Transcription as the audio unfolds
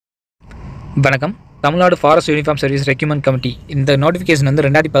வணக்கம். Tamil Nadu forest uniform service recruitment committee இந்த notification வந்து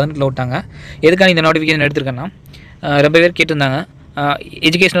 2018 விட்டாங்க. எதுக்காக இந்த நோட்டிஃபிகேஷன் எடுத்திருக்கேன்னா, ரொம்ப பேர் கேட்டிருந்தாங்க,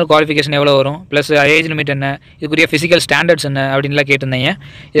 எஜுகேஷனல் குவாலிஃபிகேஷன் எவ்வளோ வரும், ப்ளஸ் ஏஜ் லிமிட் என்ன, இதுக்குரிய ஃபிசிக்கல் ஸ்டாண்டர்ட்ஸ் என்ன அப்படின்லாம் கேட்டிருந்தீங்க.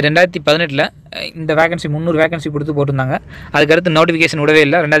 இது 2018 இந்த வேகன்சி 300 வேகன்சி கொடுத்து போட்டிருந்தாங்க. அதுக்கடுத்து நோட்டிஃபிகேஷன் விடவே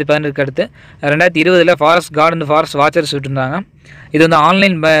இல்லை. 2018 அடுத்து 2020 forest card and forest watchers விட்டுருந்தாங்க. இது வந்து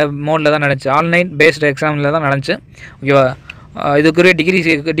ஆன்லைன் மோடில் தான் நடந்துச்சு, ஆன்லைன் பேஸ்டு எக்ஸாமில் தான் நடந்துச்சு. ஓகேவா, இதுக்குரிய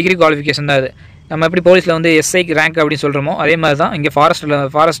டிகிரி குவாலிஃபிகேஷன் தான் இது. நம்ம எப்படி போலீஸில் வந்து எஸ்ஐ ரேங்க் அப்படின்னு சொல்கிறோமோ அதே மாதிரி தான் இங்கே ஃபாரஸ்ட்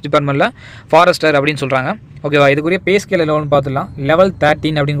டிபார்ட்மெண்ட்டில் ஃபாரஸ்டர் அப்படின்னு சொல்கிறாங்க. ஓகேவா, இதுக்குரிய பே ஸ்கேல் லெவல்னு பார்த்துலாம் லெவல்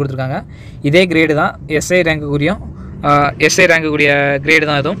 13 அப்படின்னு கொடுத்துருக்காங்க. இதே கிரேடு தான் எஸ்ஐ ரேங்குக்குரிய கிரேடு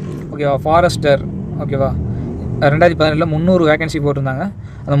தான் இதுவும். ஓகேவா, ஃபாரஸ்டர். ஓகேவா, 2018 300 வேகன்சி போட்டிருந்தாங்க.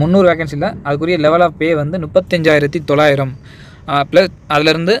 அந்த 300 வேகன்சியில் அதுக்குரிய லெவல் ஆஃப் பே வந்து 35,900 ப்ளஸ்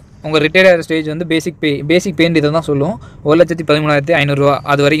அதிலேருந்து உங்கள் ரிட்டையர்ட் ஸ்டேஜ் வந்து பேசிக் பேண்ட் இதை தான் சொல்லுவோம். 1,13,500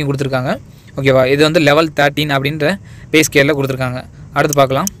 அது வரைக்கும் கொடுத்துருக்காங்க. ஓகேவா, இது வந்து லெவல் 13 அப்படின்ற பே ஸ்கேலில் கொடுத்துருக்காங்க. அடுத்து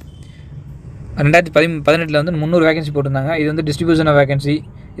பார்க்கலாம். 2018 வந்து 300 வேகன்சி போட்டிருந்தாங்க. இது வந்து டிஸ்ட்ரிபியூஷன் ஆஃப் வேகன்சி,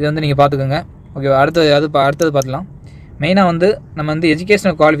 இது வந்து நீங்கள் பார்த்துக்கோங்க. ஓகேவா, அடுத்தது பார்க்கலாம். மெயினாக வந்து நம்ம வந்து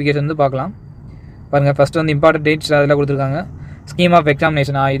எஜுகேஷனல் குவாலிஃபிகேஷன் வந்து பார்க்கலாம். பாருங்கள், ஃபஸ்ட்டு வந்து இம்பார்ட்டன்ட் டேட்ஸ் அதெல்லாம் கொடுத்துருக்காங்க. ஸ்கீம் ஆஃப்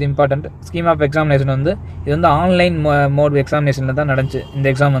எக்ஸாமினேஷன், இது இம்பார்ட்டன்ட். ஸ்கீம் ஆஃப் எக்ஸாமினேஷன் வந்து இது வந்து ஆன்லைன் மோட் எக்ஸாமினேஷனில் தான் நடந்துச்சு. இந்த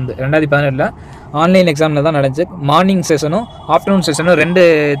எக்ஸாம் வந்து 2018 ஆன்லைன் எக்ஸாமில் தான் நடந்துச்சு. மார்னிங் செஷனும் ஆஃப்டர்நூன் செஷனும் 2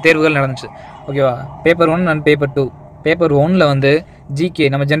 தேர்வுகள் நடந்துச்சு. ஓகேவா, பேப்பர் 1 அண்ட் பேப்பர் 2. பேப்பர் 1ல் வந்து ஜிகே,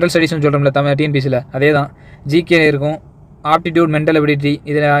 நம்ம ஜென்ரல் ஸ்டடீஸ்னு சொல்கிறோம்ல TNPSCயில், அதே தான். ஜிகே இருக்கும், ஆப்டிடியூட், மென்டல் எபிலிட்டி,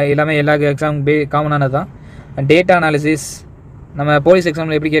 இது எல்லாமே எல்லா எக்ஸாம் காமனானது தான். டேட்டா அனாலிசிஸ், நம்ம போலீஸ்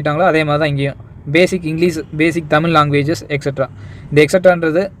எக்ஸாமில் எப்படி கேட்டாங்களோ அதே மாதிரி தான் இங்கேயும். பேசிக் இங்கிலீஷ், பேசிக் தமிழ் லாங்குவேஜஸ் எக்ஸட்ரா. இந்த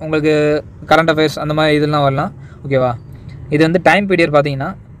எக்ஸட்ரான்றது உங்களுக்கு கரண்ட் அஃபேர்ஸ் அந்த மாதிரி இதெல்லாம் வரலாம். ஓகேவா, இது வந்து டைம் பீரியட் பார்த்தீங்கன்னா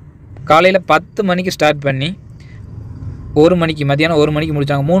காலையில் 10 மணிக்கு ஸ்டார்ட் பண்ணி 1 மணிக்கு மத்தியானம் 1 மணிக்கு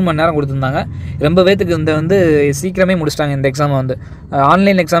முடித்தாங்க. 3 மணி நேரம் கொடுத்துருந்தாங்க. ரொம்ப பேத்துக்கு இந்த வந்து சீக்கிரமே முடிச்சிட்டாங்க இந்த எக்ஸாமை வந்து.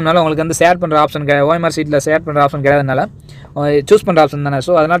 ஆன்லைன் எக்ஸாம்னால உங்களுக்கு வந்து ஷேர் பண்ணுற ஆப்ஷன் OMR சீட்டில் ஷேர் பண்ணுற ஆப்ஷன் கிடையாதுனால சூஸ் பண்ணுற ஆப்ஷன் தானே.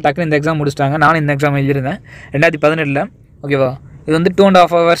 ஸோ அதனால் டக்குன்னு இந்த எக்ஸாம் முடிச்சிட்டாங்க. நானும் இந்த எக்ஸாம் எழுதியிருந்தேன் 2018. ஓகேவா, இது வந்து 2.5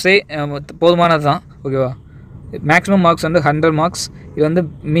 ஹவர்ஸே போதுமானது தான். ஓகேவா, மேக்ஸிமம் மார்க்ஸ் வந்து 100 மார்க்ஸ். இது வந்து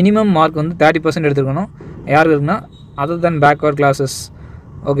மினிமம் மார்க் வந்து 30% எடுத்துருக்கணும். யாருக்கு இருக்குன்னா அதர் தென் பேக்வர்ட் கிளாஸஸ்.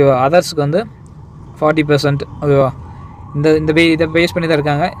 ஓகேவா, அதர்ஸுக்கு வந்து 40%. ஓகேவா, இதை பேஸ் பண்ணி தான்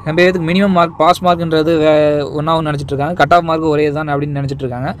இருக்காங்க. நம்ம பேருக்கு minimum mark pass மார்க்ன்றது ஒன்றாவும் நினச்சிட்ருக்காங்க. Cut off mark ஒரே தான் அப்படின்னு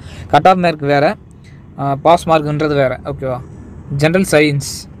நினச்சிட்ருக்காங்க. கட் ஆஃப் மார்க் வேறு, பாஸ் மார்க்குன்றது வேறு. ஓகேவா, ஜென்ரல்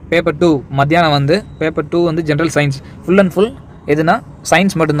சயின்ஸ் பேப்பர் 2 மத்தியானம் வந்து பேப்பர் 2 வந்து general science full and full. எதுனா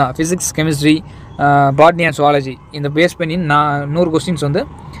சயின்ஸ் மட்டும்தான். Physics, chemistry, botany and zoology இந்த பேஸ் பண்ணி 100 கொஸ்டின்ஸ் வந்து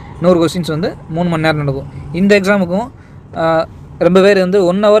 3 மணி நேரம் நடக்கும். இந்த எக்ஸாமுக்கும் ரொம்ப பேர் வந்து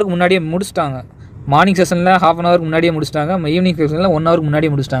 1 ஹவருக்கு முன்னாடியே முடிச்சிட்டாங்க. மார்னிங் செஷனில் ½ அன் ஹவருக்கு முன்னாடியே முடிச்சிட்டாங்க. ஈவினிங் செஷனில் 1 ஹவருக்கு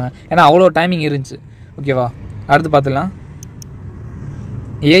முன்னாடியே முடிச்சிட்டாங்க. ஏன்னா அவ்வளோ டைமிங் இருந்துச்சு. ஓகேவா, அடுத்து பார்த்துக்கலாம்.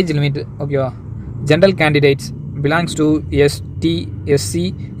 Age limit. ஓகேவா, general candidates belongs to ST, SC,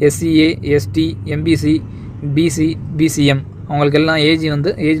 SCA, ST, MBC, BC, BCM அவங்களுக்கு எல்லாம் ஏஜ்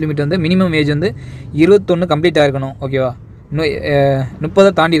லிமிட் வந்து மினிமம் ஏஜ் வந்து 21 கம்ப்ளீட்டாக இருக்கணும். ஓகேவா, இன்னும்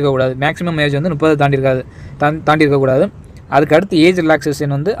 30 தாண்டி இருக்கக்கூடாது. மேக்ஸிமம் ஏஜ் வந்து 30 தாண்டி இருக்கக்கூடாது. அதுக்கு அடுத்து ஏஜ்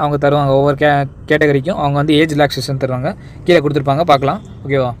ரிலாக்ஸேஷன் வந்து அவங்க தருவாங்க. ஒவ்வொரு கேட்டகரிக்கும் அவங்க வந்து ஏஜ் ரிலாக்ஸேஷன் தருவாங்க. கீழே கொடுத்துருப்பாங்க, பார்க்கலாம்.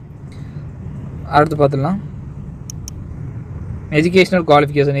 ஓகேவா, அடுத்து பார்த்துடலாம். எஜுகேஷனல்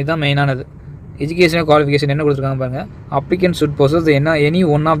குவாலிஃபிகேஷன் இதுதான் மெயினானது. எஜுகேஷனல் குவாலிஃபிகேஷன் என்ன கொடுத்துருக்காங்க பாருங்கள். Applicant should possess any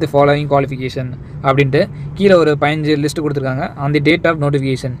one of the following qualification அப்படின்ட்டு கீழே ஒரு 15 லிஸ்ட்டு கொடுத்துருக்காங்க. On the date of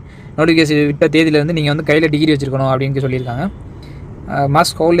notification விட்ட தேதியிலேருந்து நீங்கள் வந்து கையில் டிகிரி வச்சுருக்கணும் அப்படின்னு சொல்லியிருக்காங்க.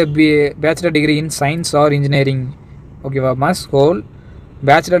 Must hold bachelor degree in science or engineering. ஓகேவா, must hold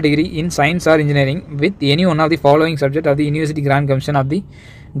bachelor degree in science or engineering with any one of the following subject of the university grant commission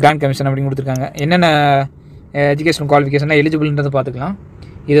அப்படின்னு கொடுத்துருக்காங்க. என்னென்ன எஜுகேஷன் குவாலிஃபிகேஷனாக எலிஜிபிள்ன்றதை பார்த்துக்கலாம்.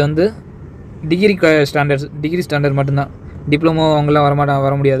 இது வந்து டிகிரி ஸ்டாண்டர்ட் மட்டும்தான். Diploma அவங்களாம்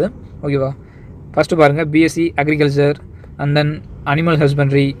வர முடியாது. ஓகேவா, ஃபஸ்ட்டு பாருங்கள். BSc agriculture and then animal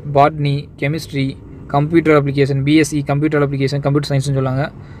husbandry, botany, chemistry, computer application, BSc computer application, computer சயின்ஸ்னு சொல்லுவாங்க.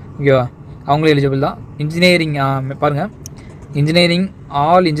 ஓகேவா, அவங்களும் எலிஜிபிள் தான். இன்ஜினியரிங் பாருங்கள். Engineering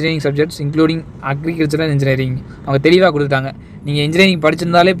all engineering subjects including agricultural engineering அவங்க தெளிவாக கொடுத்துட்டாங்க. நீங்கள் இன்ஜினியரிங்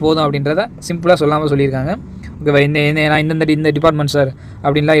படிச்சிருந்தாலே போதும் அப்படின்றத சிம்பிளாக சொல்லாமல் சொல்லியிருக்காங்க. ஓகேவா, இந்த டிபார்ட்மெண்ட் சார்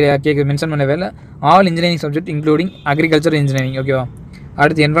அப்படின்லாம் மென்ஷன் பண்ண வேலை. All engineering subject including agriculture engineering. ஓகேவா,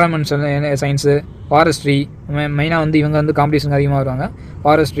 அடுத்து என்வரான்மெண்டல் சயின்ஸு, ஃபாரஸ்ட்ரி. மெயினாக வந்து இவங்க வந்து காம்படிஷன் அதிகமாக வருவாங்க.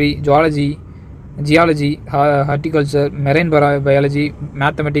 Forestry, geology, horticulture, marine biology,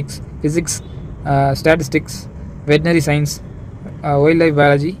 mathematics, physics, statistics, veterinary science, wild life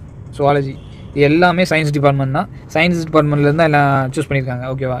biology, zoology இது எல்லாமே சயின்ஸ் டிபார்ட்மெண்ட் தான். சயின்ஸ் டிபார்ட்மெண்ட்லேருந்து எல்லாம் சூஸ் பண்ணியிருக்காங்க.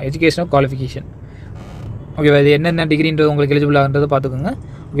 ஓகேவா, எஜுகேஷனல் குவாலிஃபிகேஷன். ஓகேவா, இது என்னென்ன டிகிரின்றது உங்களுக்கு எலிஜிபிள் ஆகுன்றதை பார்த்துக்கோங்க.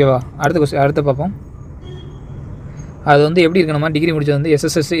 ஓகேவா, அடுத்த பார்ப்போம். அது வந்து எப்படி இருக்கணுமா, டிகிரி முடிச்சது வந்து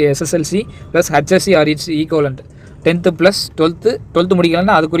SSLC plus HSC R it's equivalent 10th plus 12th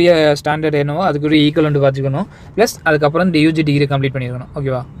முடிக்கலன்னா அதுக்குரிய ஸ்டாண்டர்ட் என்னவோ அதுக்குரிய ஈக்குவலண்ட் பார்த்துக்கணும். ப்ளஸ் அதுக்கப்புறம் இந்த யூஜி டிகிரி கம்ப்ளீட் பண்ணியிருக்கணும்.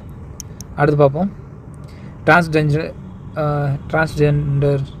 ஓகேவா, அடுத்து பார்ப்போம்.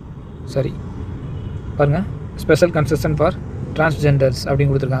 டிரான்ஸ்ஜெண்டர் பாருங்கள், ஸ்பெஷல் கன்செஷன் ஃபார் டிரான்ஸ்ஜெண்டர்ஸ்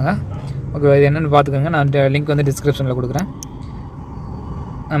அப்படின்னு கொடுத்துருக்காங்க. ஓகேவா, இது என்னென்னு பார்த்துக்கோங்க. நான் லிங்க் வந்து டிஸ்கிரிப்ஷனில் கொடுக்குறேன்.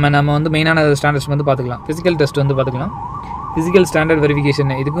 நம்ம வந்து மெயினான ஸ்டாண்டர்ட்ஸ் வந்து பார்த்துக்கலாம். ஃபிசிக்கல் டெஸ்ட் வந்து பார்த்துக்கலாம். ஃபிசிக்கல் ஸ்டாண்டர்ட்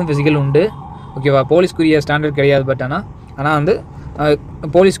வெரிஃபிகேஷன், இதுக்கும் ஃபிசிக்கல் உண்டு. ஓகேவா, போலீஸ்க்குரிய ஸ்டாண்டர்ட் கிடையாது. பட் ஆனால் வந்து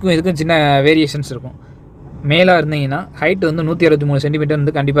போலீஸ்க்கும் இதுக்கும் சின்ன வேரியேஷன்ஸ் இருக்கும். மேலாக இருந்தீங்கன்னா ஹைட் வந்து 163 சென்டிமீட்டர்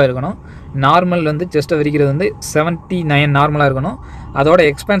வந்து கண்டிப்பாக இருக்கணும். நார்மல் வந்து செஸ்ட்டை விரிக்கிறது வந்து 79 நார்மலாக இருக்கணும். அதோட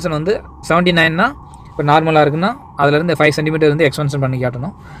எக்ஸ்பென்ஷன் வந்து 79னா இப்போ நார்மலாக இருக்குன்னா அதிலேருந்து 5 சென்டிமீட்டர் வந்து எக்ஸ்பென்ஷன் பண்ணி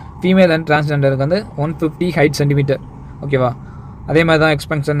காட்டணும். ஃபீமேல் அண்ட் டிரான்ஸ்ஜெண்டருக்கு வந்து 150 ஹைட் சென்டிமீட்டர். ஓகேவா, அதே மாதிரி தான்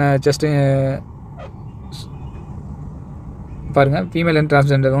எக்ஸ்பென்ஷன் செஸ்ட்டு பாருங்கள். ஃபீமேல் அண்ட்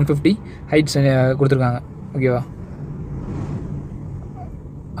டிரான்ஸ்ஜெண்டர் 150 ஹைட்ஸ் கொடுத்துருக்காங்க. ஓகேவா,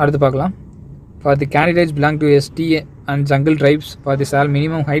 அடுத்து பார்க்கலாம். For the candidates belong to ST and jungle tribes for the சால்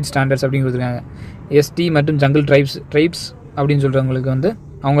மினிமம் ஹைட் ஸ்டாண்டர்ட்ஸ் அப்படின்னு கொடுத்துருக்காங்க. எஸ்டி மற்றும் ஜங்கிள் ட்ரைப்ஸ் அப்படின்னு சொல்கிறவங்களுக்கு வந்து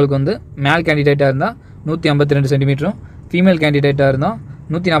அவங்களுக்கு வந்து மேல் கேண்டிடேட்டாக இருந்தால் 152 சென்டிமீட்டரும் ஃபீமேல் கேண்டிடேட்டாக இருந்தால்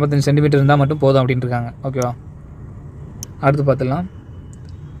 145 சென்டிமீட்டர் இருந்தால் மட்டும் போதும் அப்படின்னு இருக்காங்க. ஓகேவா, அடுத்து பார்த்துடலாம்.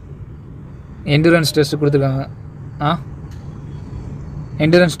 எண்டூரன்ஸ் டெஸ்ட் கொடுத்துருக்காங்க.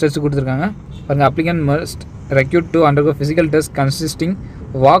 எண்டூரன்ஸ் டெஸ்ட் கொடுத்துருக்காங்க பாருங்கள். Applicant must recruit to undergo physical test consisting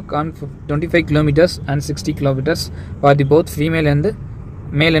walk on 25 kilometres and 60 kilometres for the both female and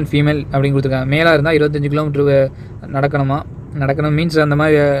male and female அப்படின்னு கொடுத்துருக்காங்க. மேலாக இருந்தால் 25 கிலோமீட்டர் நடக்கணும் மீன்ஸ் அந்த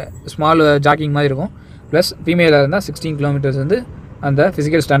மாதிரி ஸ்மால் ஜாக்கிங் மாதிரி இருக்கும். ப்ளஸ் ஃபீமேலாக இருந்தால் 16 கிலோமீட்டர்ஸ் வந்து அந்த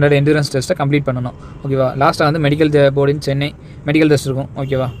ஃபிசிக்கல் ஸ்டாண்டர்ட் எண்டூரன்ஸ் டெஸ்ட்டை கம்ப்ளீட் பண்ணணும். ஓகேவா, லாஸ்ட்டாக வந்து மெடிக்கல் போர்டு இன் சென்னை மெடிக்கல் டெஸ்ட் இருக்கும்.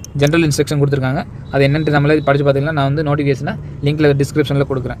 ஓகேவா, ஜென்ரல் இன்ஸ்ட்ரக்ஷன் கொடுத்துருக்காங்க. அது என்னென்னு நம்மளே படித்து பார்த்தீங்கன்னா நான் வந்து நோட்டிஃபிகேஷனை லிங்க்கில் டிஸ்கிரிப்ஷனில்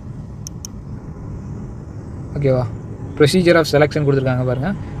கொடுக்குறேன். ஓகேவா, ப்ரொசீஜர் ஆஃப் செலெக்ஷன் கொடுத்துருக்காங்க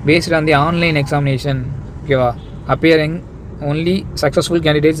பாருங்கள். Based on the online examination. ஓகேவா, appearing only successful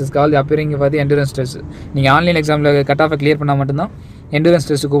candidates is call appearing for the endurance test. நீங்கள் ஆன்லைன் எக்ஸாமில் கட் ஆஃபை கிளியர் பண்ணால் மட்டும்தான் எண்டூரன்ஸ்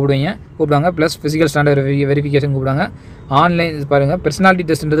டெஸ்ட்டு கூப்பிடுவாங்க. ப்ளஸ் ஃபிசிக்கல் ஸ்டாண்டர்ட் வெரிஃபிகேஷன் கூப்பிடுவாங்க. ஆன்லைன் பாருங்கள். பர்சனாலிட்டி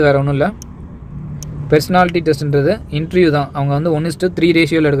டெஸ்ட்ன்றது வேறு ஒன்றும் இல்லை. பர்சனாலிட்டி டெஸ்ட்ன்றது இன்டர்வியூ தான். அவங்க வந்து 1:3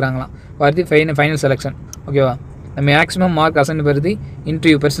 ரேஷியோவில் எடுக்கிறாங்களாம் ஃபார் தி ஃபைனல் செலெக்ஷன். ஓகேவா, மேக்ஸிமம் மார்க் அசைன் பருதி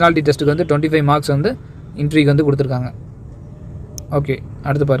இன்டர்வியூ பர்சனாலிட்டி டெஸ்ட்டுக்கு வந்து 25 மார்க்ஸ் வந்து இன்டர்வியூக்கு வந்து கொடுத்துருக்காங்க. ஓகே,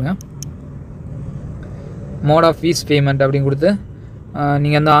 அடுத்து பாருங்கள். மோட் ஆஃப் ஃபீஸ் பேமெண்ட் அப்படின்னு கொடுத்து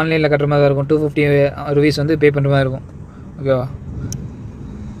நீங்கள் வந்து ஆன்லைனில் கட்டுற மாதிரி தான் இருக்கும். 250 rupees வந்து பே பண்ணுற மாதிரி இருக்கும். ஓகேவா,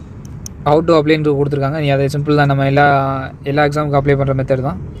 ஹவு டு அப்ளைன்னு கொடுத்துருக்காங்க. நீ அதை சிம்பிள் தான். நம்ம எல்லா எக்ஸாமுக்கு அப்ளை பண்ணுற மெத்தட்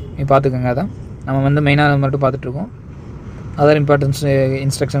தான். நீ பார்த்துக்கோங்க. அதான் நம்ம வந்து மெயினாக மட்டும் பார்த்துட்ருக்கோம். அதர் இம்பார்ட்டன்ஸ்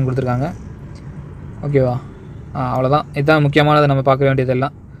இன்ஸ்ட்ரக்ஷன் கொடுத்துருக்காங்க. ஓகேவா, அவ்வளோதான். இதுதான் முக்கியமானதை நம்ம பார்க்க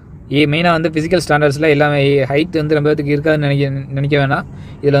வேண்டியதெல்லாம். மெயினாக வந்து ஃபிசிக்கல் ஸ்டாண்டர்ட்ஸில் எல்லாமே ஹைட் வந்து ரொம்ப பேருக்கு இருக்காதுன்னு நினைக்க வேணாம்.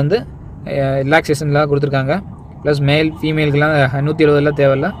 இதில் வந்து ரிலாக்ஸேஷன்லாம் கொடுத்துருக்காங்க. ப்ளஸ் மேல் ஃபீமேலுக்கெல்லாம் 170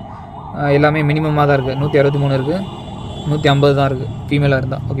 தேவையில்ல. எல்லாமே மினிமமாக தான் இருக்குது. 163 இருக்குது, 150 தான் இருக்குது ஃபீமேலாக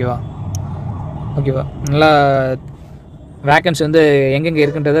இருந்தால். ஓகேவா, நல்லா வேக்கன்சி வந்து எங்கெங்கே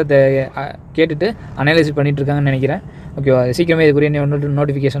இருக்குன்றதை கேட்டுட்டு அனலைஸ் பண்ணிகிட்டு இருக்காங்கன்னு நினைக்கிறேன். ஓகேவா, சீக்கிரமே இதுக்குரிய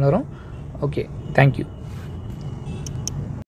நோட்டிஃபிகேஷன் வரும். Okay, thank you.